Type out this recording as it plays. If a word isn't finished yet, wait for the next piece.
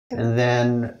And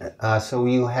then, so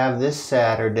you have this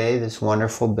Saturday, this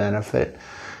wonderful benefit,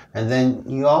 and then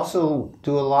you also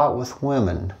do a lot with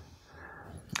women.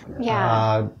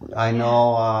 Yeah. I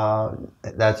know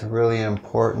that's a really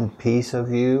important piece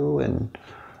of you, and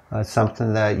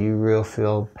something that you really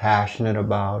feel passionate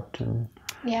about. And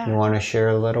you want to share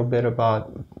a little bit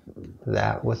about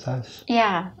that with us?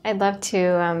 Yeah, I'd love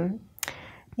to.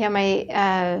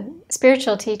 My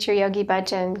spiritual teacher, Yogi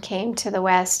Bhajan, came to the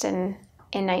West in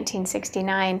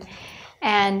 1969,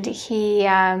 and he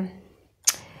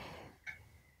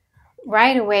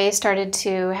right away started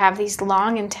to have these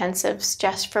long intensives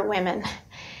just for women.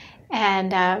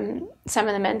 And some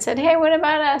of the men said, "Hey, what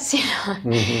about us?"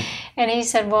 Mm-hmm. And he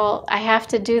said, "Well, I have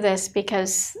to do this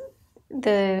because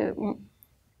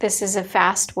this is a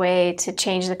fast way to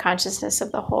change the consciousness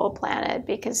of the whole planet,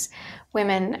 because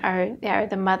women are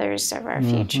the mothers of our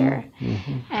future."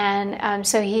 Mm-hmm. And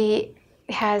so he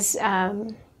has,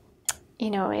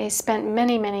 he spent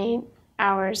many, many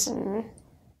hours and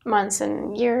months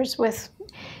and years with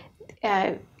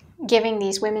giving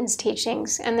these women's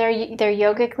teachings, and they're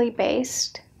yogically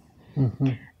based,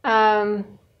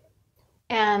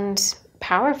 and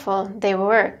powerful. They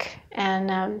work,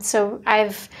 and so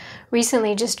I've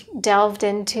recently just delved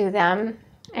into them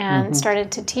and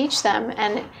started to teach them.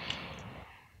 And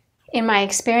in my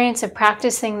experience of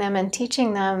practicing them and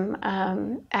teaching them,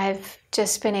 I've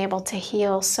just been able to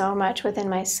heal so much within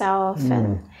myself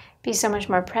and be so much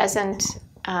more present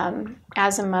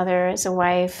as a mother, as a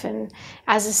wife, and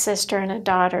as a sister and a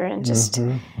daughter, and just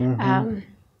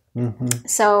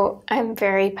so I'm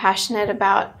very passionate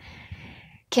about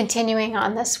continuing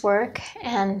on this work.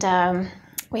 And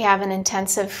we have an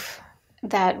intensive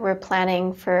that we're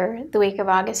planning for the week of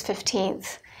August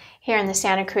 15th here in the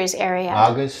Santa Cruz area.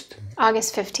 August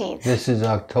 15th. This is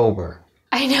October.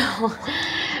 I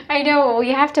know. We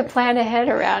have to plan ahead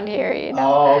around here,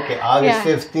 Oh, okay. August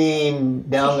 15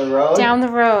 down the road? Down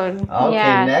the road.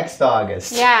 Okay, next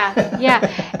August. Yeah.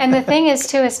 And the thing is,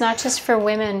 too, it's not just for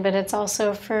women, but it's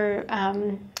also for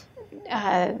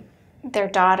their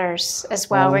daughters as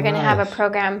well. Oh, we're going to have a nice.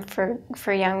 program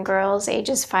for young girls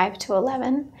ages 5 to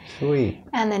 11. Sweet.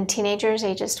 And then teenagers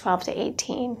ages 12 to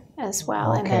 18 as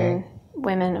well. Okay. And then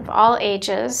women of all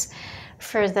ages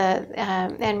for the,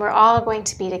 and we're all going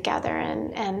to be together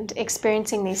and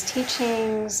experiencing these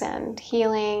teachings and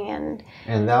healing.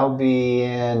 And that'll be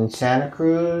in Santa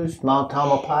Cruz, Mount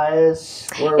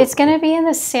Tamalpais? It's going to be in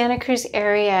the Santa Cruz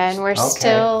area, and we're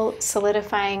still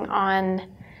solidifying on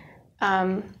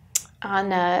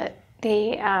the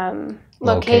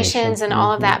locations and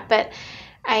all of that. But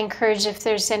I encourage, if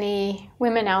there's any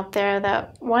women out there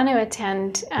that want to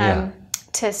attend,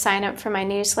 to sign up for my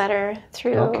newsletter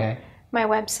through my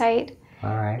website.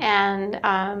 All right.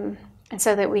 And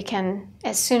so that we can,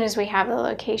 as soon as we have the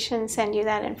location, send you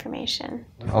that information.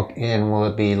 Okay. And will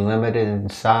it be limited in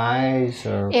size,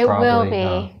 or it probably will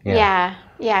be. Yeah,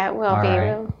 it will all be.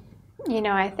 Right.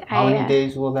 How many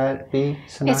days will that be,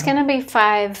 Sanat? It's going to be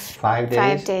 5 days. 5 days?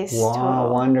 5 days wow, total.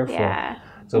 Wonderful. Yeah.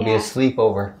 So it'll be a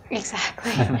sleepover.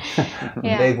 Exactly.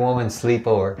 Big woman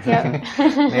sleepover. Yep.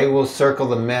 Maybe we'll circle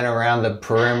the men around the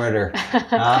perimeter.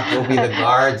 We'll be the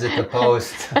guards at the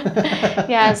post.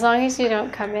 As long as you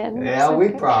don't come in. Yeah, we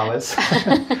promise.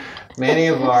 Many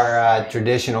of our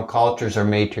traditional cultures are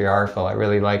matriarchal. I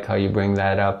really like how you bring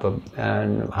that up,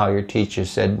 and how your teacher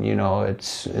said,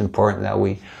 it's important that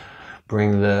we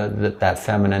bring that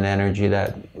feminine energy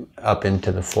that up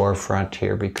into the forefront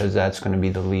here, because that's going to be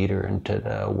the leader into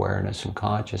the awareness and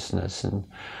consciousness. And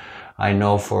I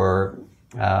know for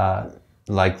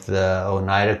like the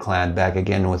Oneida clan, back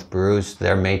again with Bruce,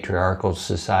 they're matriarchal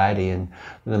society, and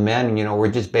the men,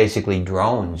 we're just basically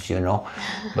drones,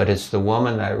 but it's the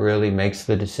woman that really makes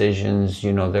the decisions.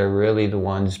 They're really the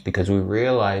ones, because we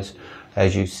realize,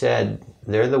 as you said,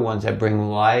 they're the ones that bring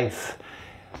life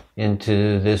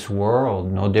into this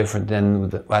world, no different than,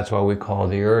 that's why we call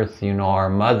the earth, our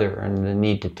mother, and the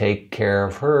need to take care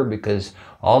of her, because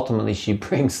ultimately she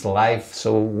brings life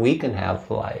so we can have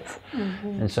life.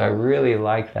 And so I really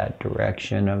like that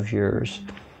direction of yours.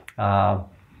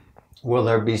 Will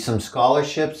there be some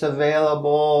scholarships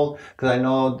available? Because I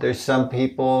know there's some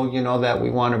people, that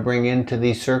we want to bring into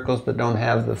these circles but don't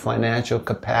have the financial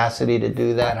capacity to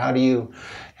do that. How do you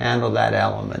handle that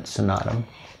element, Snatam?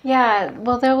 Yeah,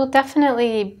 well, there will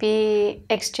definitely be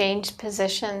exchange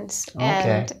positions,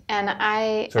 and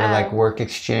I sort of like work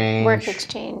exchange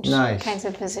nice. Kinds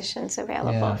of positions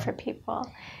available for people.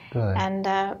 Good. And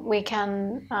we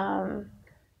can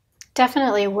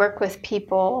definitely work with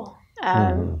people,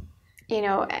 as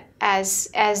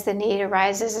the need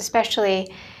arises,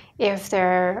 especially if there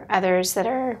are others that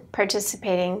are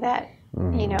participating that,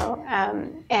 you know,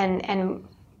 and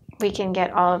we can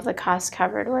get all of the costs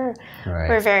covered.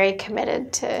 We're very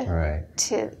committed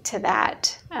to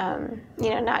that. You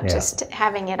know, not just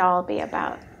having it all be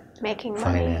about making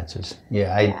money. Finances.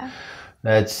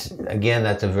 That's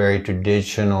a very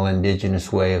traditional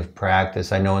indigenous way of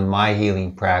practice. I know in my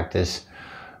healing practice,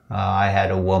 I had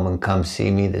a woman come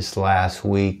see me this last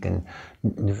week and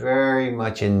very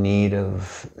much in need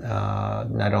of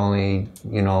not only,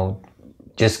 you know,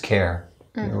 just care,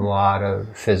 a lot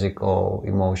of physical,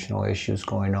 emotional issues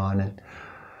going on. And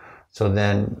so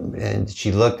then, and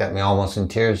she looked at me almost in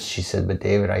tears. She said, "But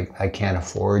David, I can't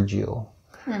afford you."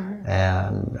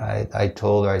 And I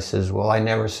told her, I says, "Well, I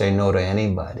never say no to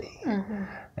anybody."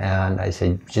 And I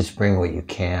said, "Just bring what you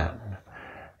can."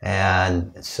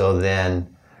 And so then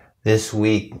this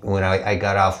week, when I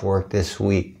got off work this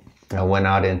week, I went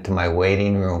out into my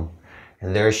waiting room,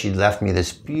 and there she left me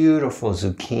this beautiful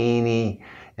zucchini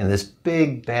and this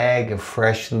big bag of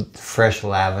fresh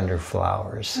lavender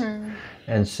flowers.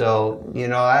 And so, you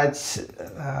know,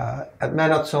 it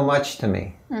meant so much to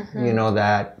me, you know,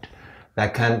 that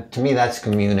to me, that's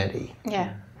community.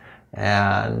 Yeah.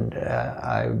 And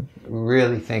I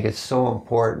really think it's so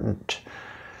important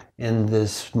in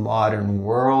this modern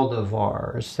world of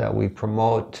ours that we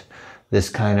promote this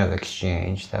kind of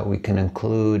exchange, that we can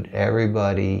include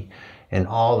everybody in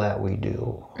all that we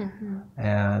do.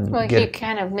 And well, you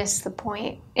kind of miss the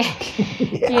point,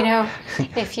 you know,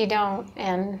 if you don't.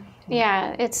 And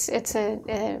it's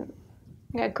a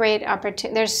great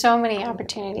opportunity. There's so many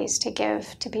opportunities to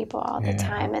give to people all the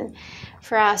time, and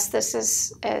for us, this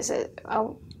is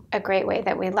a great way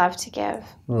that we love to give.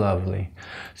 Lovely.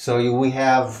 So we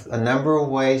have a number of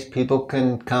ways people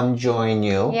can come join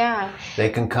you. Yeah. They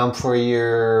can come for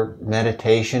your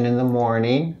meditation in the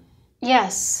morning.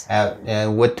 Yes. At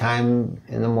what time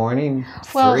in the morning?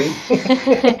 Well,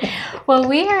 3? Well,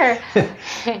 we are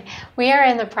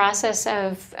in the process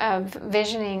of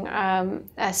visioning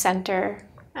a center,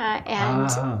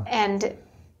 and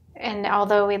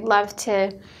although we'd love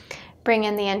to bring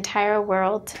in the entire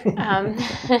world,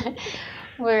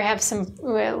 we have some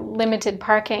limited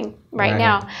parking right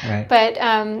now. Right. But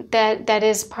that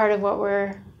is part of what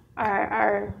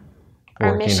our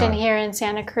mission here in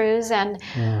Santa Cruz, and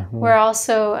we're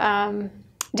also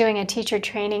doing a teacher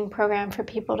training program for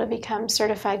people to become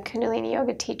certified Kundalini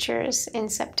yoga teachers in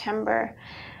September.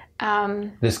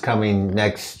 This coming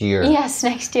next year? Yes,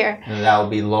 next year. And that'll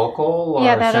be local? Or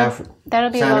that'll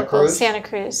be Santa local, Cruz? Santa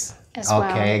Cruz as well.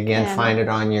 Okay, again, find it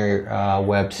on your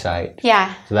website.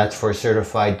 Yeah. So that's for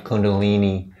certified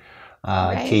Kundalini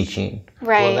teaching.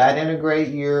 Right. Will that integrate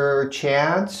your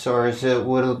chants, or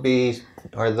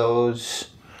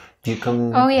do you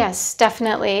come? Oh yes,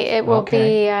 definitely. It will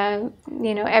be,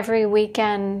 you know, every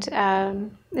weekend.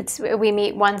 We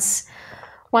meet once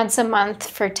a month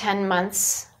for 10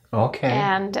 months. Okay.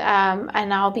 And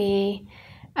I'll be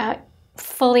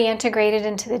fully integrated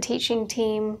into the teaching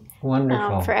team.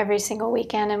 Wonderful. For every single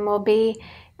weekend, and we'll be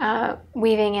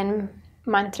weaving in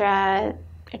mantra,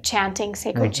 chanting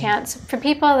sacred chants for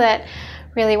people that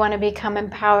really want to become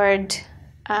empowered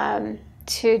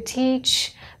to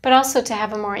teach, but also to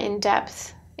have a more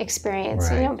in-depth experience.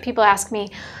 Right. You know, people ask me,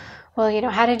 well, you know,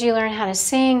 how did you learn how to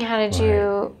sing? How did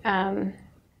you,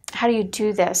 how do you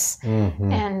do this?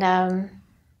 And,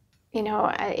 you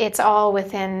know, it's all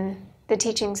within the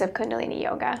teachings of Kundalini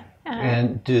yoga.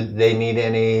 And do they need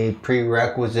any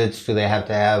prerequisites? Do they have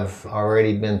to have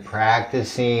already been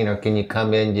practicing, or can you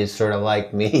come in just sort of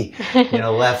like me, you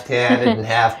know, left-handed and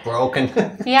half broken?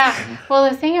 Yeah. Well,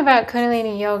 the thing about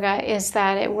Kundalini yoga is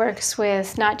that it works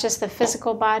with not just the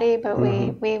physical body, but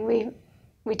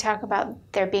we talk about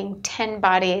there being 10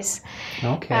 bodies.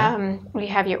 Okay. We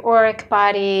have your auric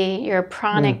body, your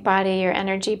pranic body, your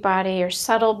energy body, your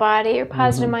subtle body, your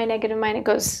positive mind, negative mind. It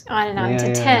goes on and on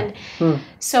to 10.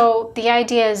 So the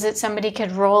idea is that somebody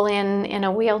could roll in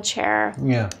a wheelchair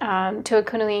to a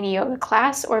Kundalini yoga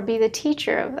class, or be the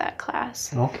teacher of that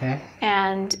class. Okay.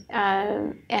 And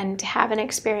have an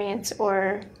experience,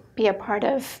 or be a part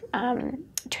of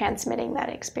transmitting that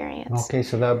experience. Okay,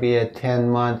 so that'll be a 10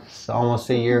 months, almost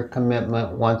a year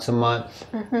commitment, once a month.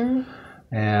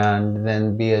 And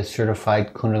then be a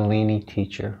certified Kundalini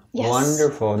teacher. Yes.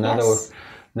 Wonderful.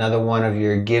 Another one of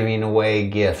your giving away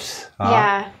gifts.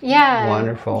 Yeah.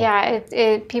 Wonderful. Yeah,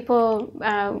 people,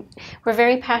 we're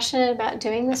very passionate about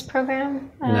doing this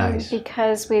program. Nice.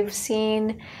 Because we've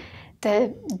seen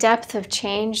the depth of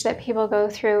change that people go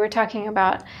through. We're talking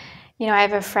about, you know, I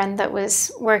have a friend that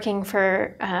was working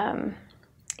for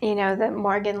the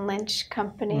Morgan Lynch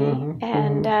company,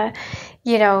 and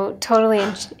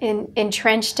totally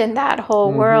entrenched in that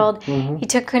whole world. He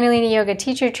took Kundalini yoga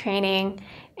teacher training,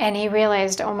 and he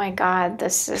realized, oh my God,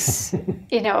 this is,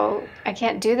 I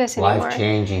can't do this anymore.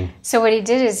 Life-changing. So what he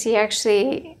did is he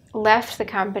actually left the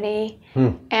company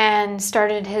and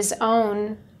started his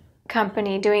own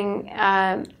company doing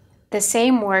the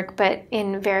same work, but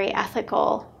in very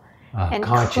ethical and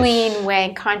clean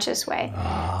way, conscious way.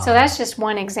 So that's just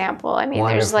one example. I mean,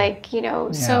 there's like,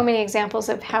 so many examples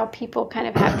of how people kind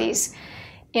of have these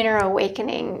inner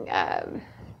awakening,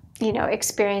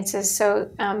 experiences. So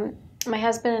my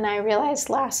husband and I realized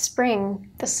last spring,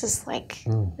 this is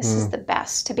the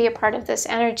best, to be a part of this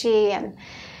energy and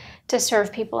to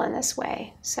serve people in this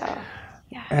way. So,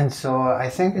 yeah. And so I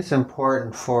think it's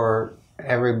important for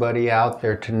everybody out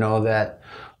there to know that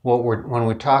when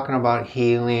we're talking about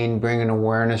healing, bringing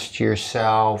awareness to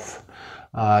yourself,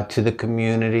 to the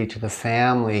community, to the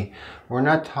family, we're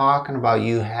not talking about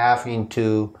you having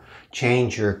to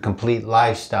change your complete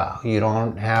lifestyle. You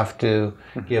don't have to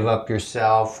give up your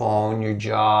cell phone, your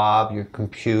job, your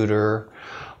computer.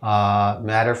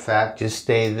 Matter of fact, just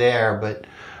stay there. But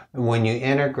when you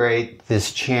integrate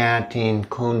this chanting,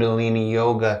 Kundalini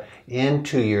yoga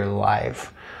into your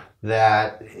life,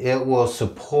 that it will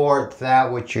support that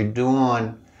what you're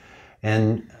doing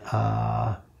in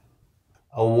a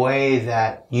way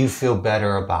that you feel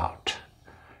better about.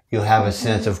 You'll have a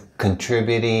sense of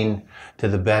contributing to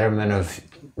the betterment of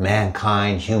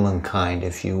mankind, humankind,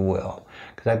 if you will.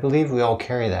 Because I believe we all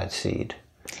carry that seed.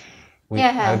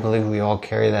 I believe we all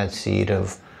carry that seed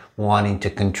of wanting to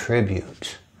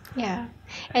contribute. Yeah,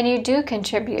 and you do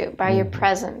contribute by your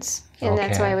presence, and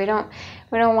that's why we don't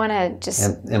want to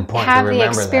just have the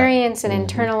experience and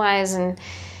internalize and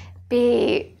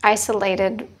be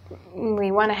isolated.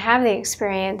 We want to have the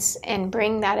experience and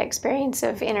bring that experience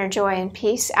of inner joy and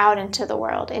peace out into the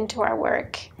world, into our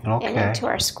work, and into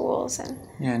our schools.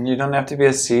 And you don't have to be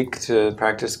a Sikh to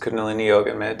practice Kundalini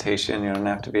yoga meditation. You don't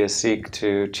have to be a Sikh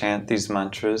to chant these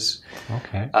mantras.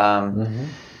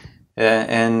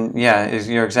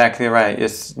 You're exactly right.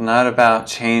 It's not about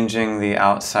changing the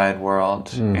outside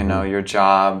world, your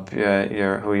job,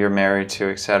 who you're married to,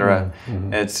 etc.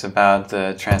 It's about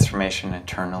the transformation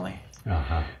internally.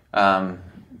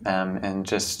 And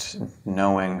just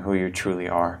knowing who you truly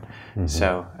are.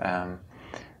 So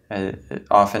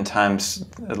oftentimes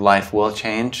life will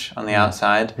change on the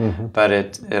outside, but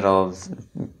it'll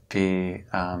be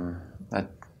a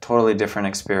totally different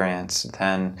experience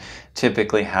than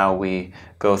typically how we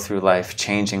go through life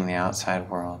changing the outside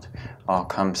world. All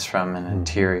comes from an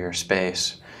interior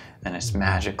space, and it's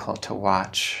magical to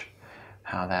watch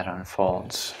how that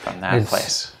unfolds from that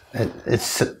place.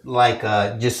 It's like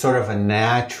just sort of a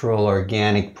natural,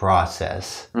 organic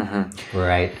process,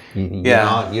 right? You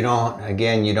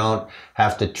don't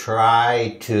have to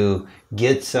try to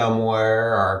get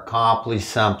somewhere or accomplish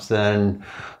something,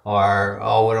 or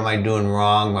what am I doing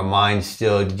wrong? My mind's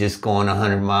still just going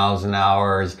 100 miles an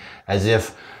hour, as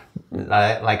if,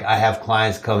 like I have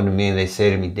clients come to me and they say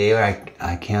to me, David,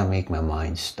 I can't make my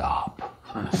mind stop.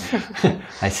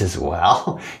 I says,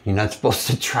 well, you're not supposed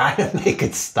to try to make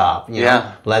it stop. You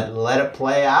know, let it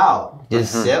play out.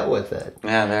 Just sit with it.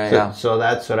 Yeah, there you go. So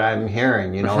that's what I'm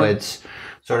hearing. It's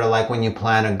sort of like when you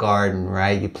plant a garden,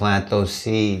 right? You plant those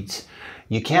seeds.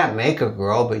 You can't make it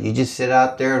grow, but you just sit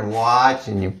out there and watch,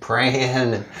 and you're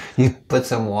praying, and you put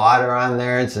some water on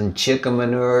there and some chicken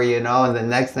manure, and the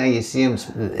next thing you see them,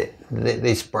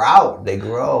 they sprout, they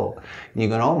grow. And you're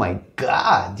going, oh my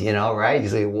God, right?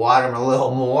 So you water them a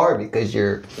little more because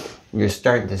you're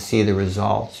starting to see the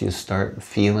results. You start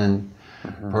feeling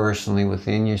personally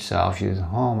within yourself. You say,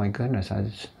 oh my goodness,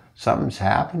 something's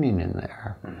happening in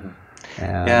there.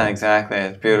 Yeah, exactly.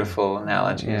 It's beautiful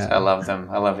analogies. I love them.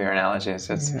 I love your analogies.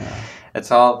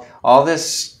 It's all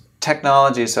this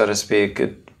technology, so to speak.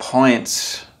 It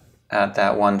points at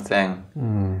that one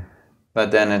thing, but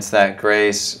then it's that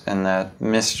grace and that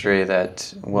mystery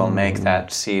that will make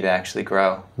that seed actually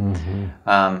grow.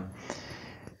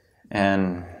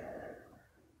 And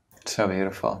so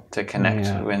beautiful to connect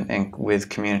with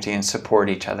community and support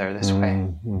each other this way.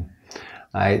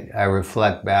 I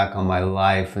reflect back on my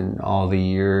life and all the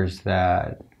years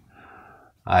that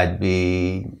I'd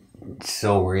be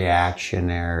so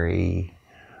reactionary,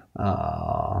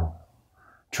 trying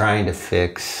to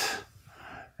fix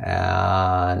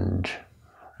and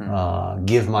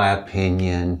give my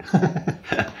opinion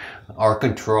or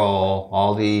control,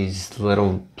 all these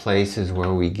little places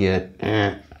where we get.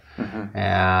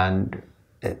 And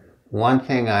one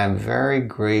thing I'm very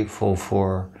grateful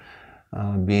for,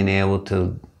 being able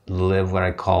to live what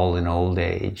I call an old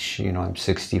age, you know, I'm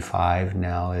 65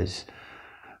 now, is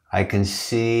I can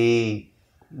see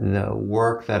the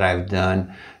work that I've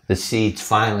done, the seeds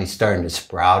finally starting to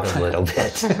sprout a little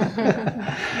bit.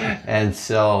 And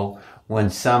so when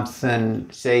something,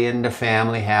 say in the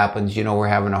family happens, you know, we're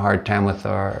having a hard time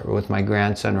with my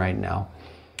grandson right now.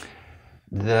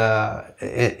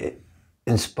 In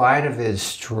spite of his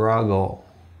struggle,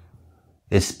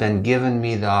 it's been given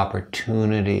me the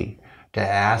opportunity to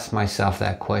ask myself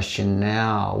that question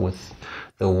now with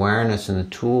the awareness and the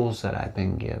tools that I've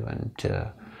been given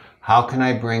to, how can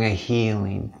I bring a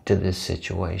healing to this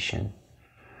situation?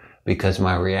 Because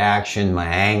my reaction, my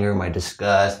anger, my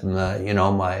disgust, my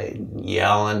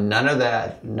yelling, none of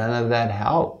that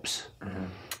helps. Mm-hmm.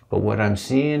 But what I'm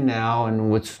seeing now,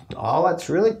 and all that's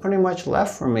really pretty much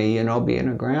left for me, you know, being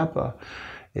a grandpa,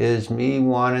 is me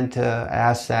wanting to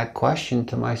ask that question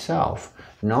to myself,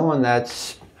 knowing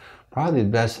that's probably the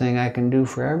best thing I can do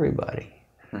for everybody.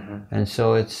 Mm-hmm. And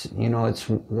so it's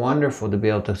wonderful to be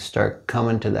able to start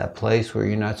coming to that place where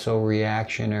you're not so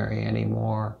reactionary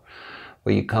anymore,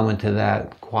 where you come into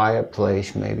that quiet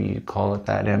place, maybe you call it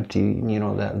that empty,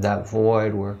 that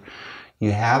void, where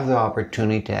you have the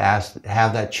opportunity to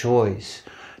have that choice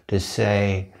to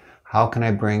say, how can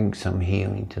I bring some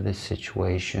healing to this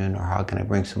situation, or how can I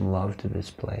bring some love to this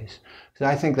place? So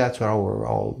I think that's what we're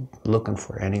all looking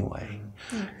for anyway.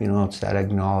 Mm-hmm. It's that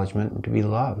acknowledgement and to be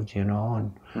loved, and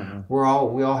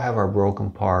mm-hmm. we all have our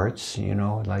broken parts,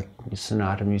 like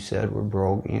Snatam, you said, we're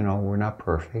broke, we're not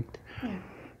perfect. Yeah.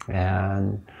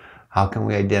 And how can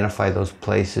we identify those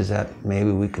places that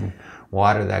maybe we can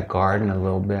water that garden a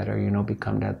little better,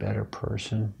 become that better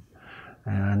person.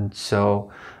 And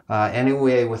so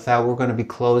anyway, with that, we're going to be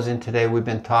closing today. We've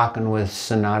been talking with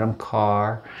Snatam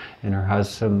Kaur and her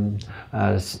husband,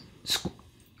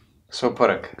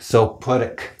 Sopurkh.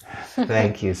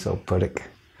 Thank you, Sopurkh.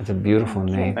 It's a beautiful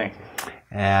name. Thank you.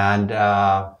 And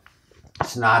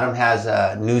Snatam has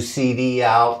a new CD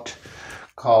out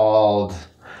called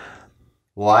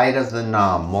Light of the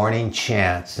Nam, Morning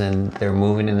Chants, and they're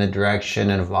moving in the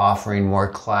direction of offering more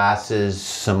classes,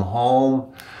 some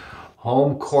home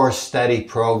course study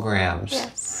programs.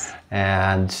 Yes.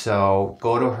 And so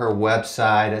go to her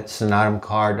website at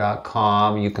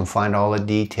snatamkaur.com. You can find all the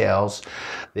details.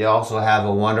 They also have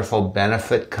a wonderful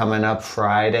benefit coming up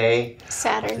Saturday,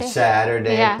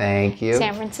 yeah. Thank you.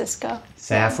 San Francisco,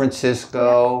 yeah.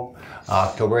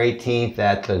 October 18th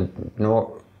at the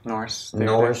North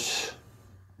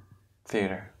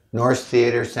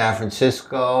Theater, San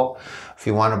Francisco. If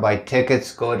you want to buy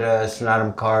tickets, go to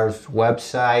Snatam Kaur's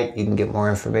website. You can get more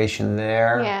information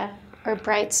there. Yeah, or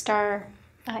Bright Star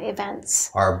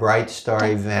events. Our Bright Star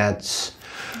events.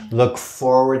 Yeah. Look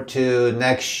forward to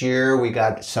next year. We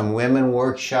got some women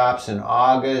workshops in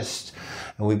August.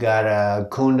 And we got a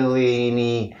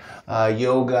Kundalini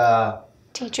yoga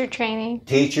teacher training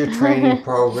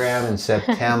program in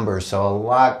September. So a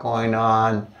lot going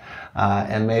on.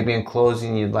 And maybe in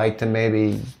closing, you'd like to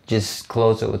maybe just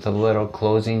close it with a little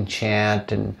closing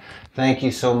chant. And thank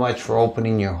you so much for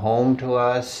opening your home to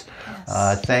us.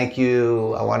 Yes. Thank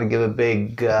you. I want to give a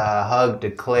big hug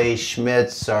to Clay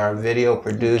Schmitz, our video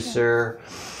producer.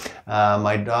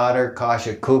 My daughter,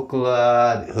 Kasha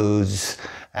Kukkola, who's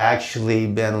actually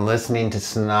been listening to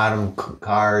Snatam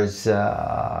Kaur's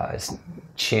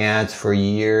chants for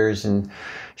years. And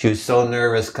she was so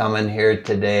nervous coming here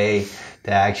today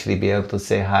to actually be able to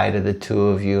say hi to the two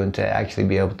of you and to actually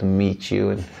be able to meet you,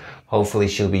 and hopefully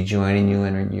she'll be joining you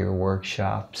in your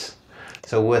workshops.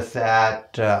 So with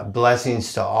that,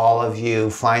 blessings to all of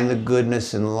you. Find the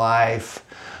goodness in life.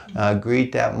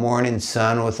 Greet that morning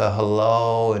sun with a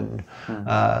hello, and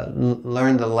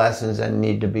learn the lessons that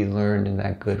need to be learned in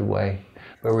that good way.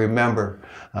 But remember,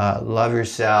 love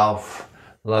yourself,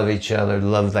 love each other,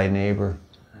 love thy neighbor.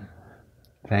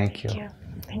 Thank you. Thank you.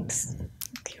 Thanks.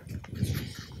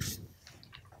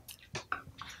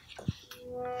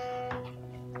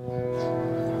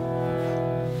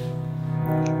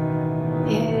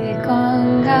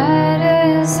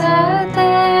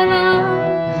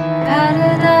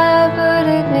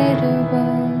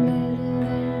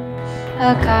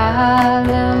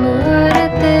 Akala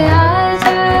murte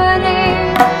ajane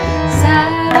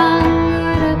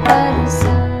sarangur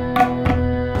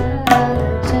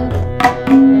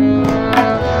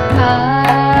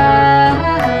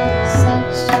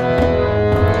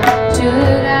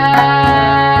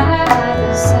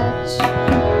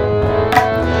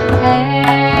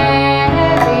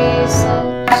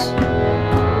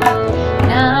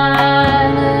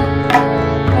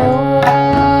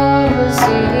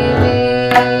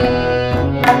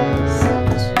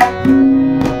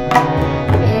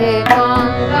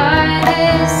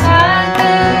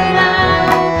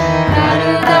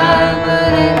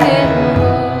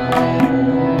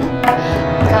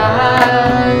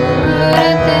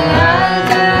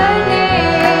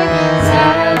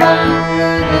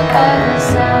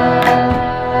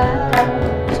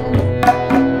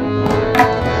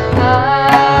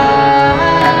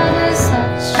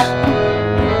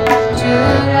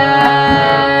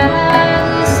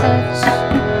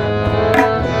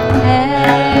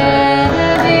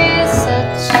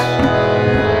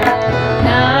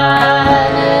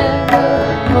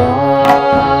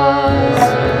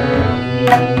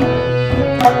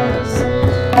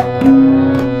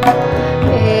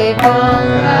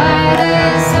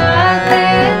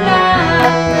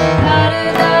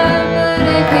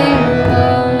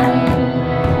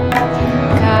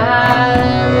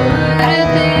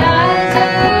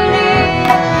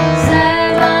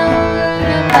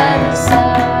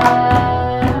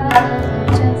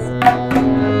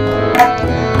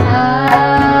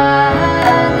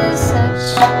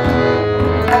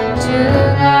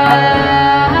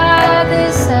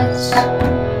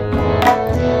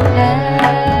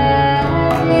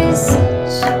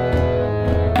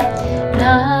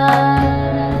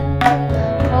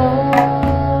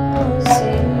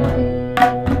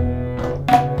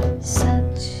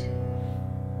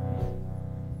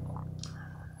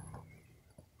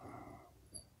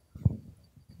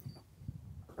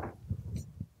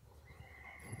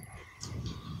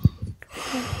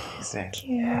Thank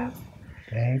you. Yeah.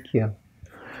 Thank you.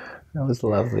 That was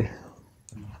lovely.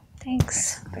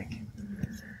 Thanks. Thank you.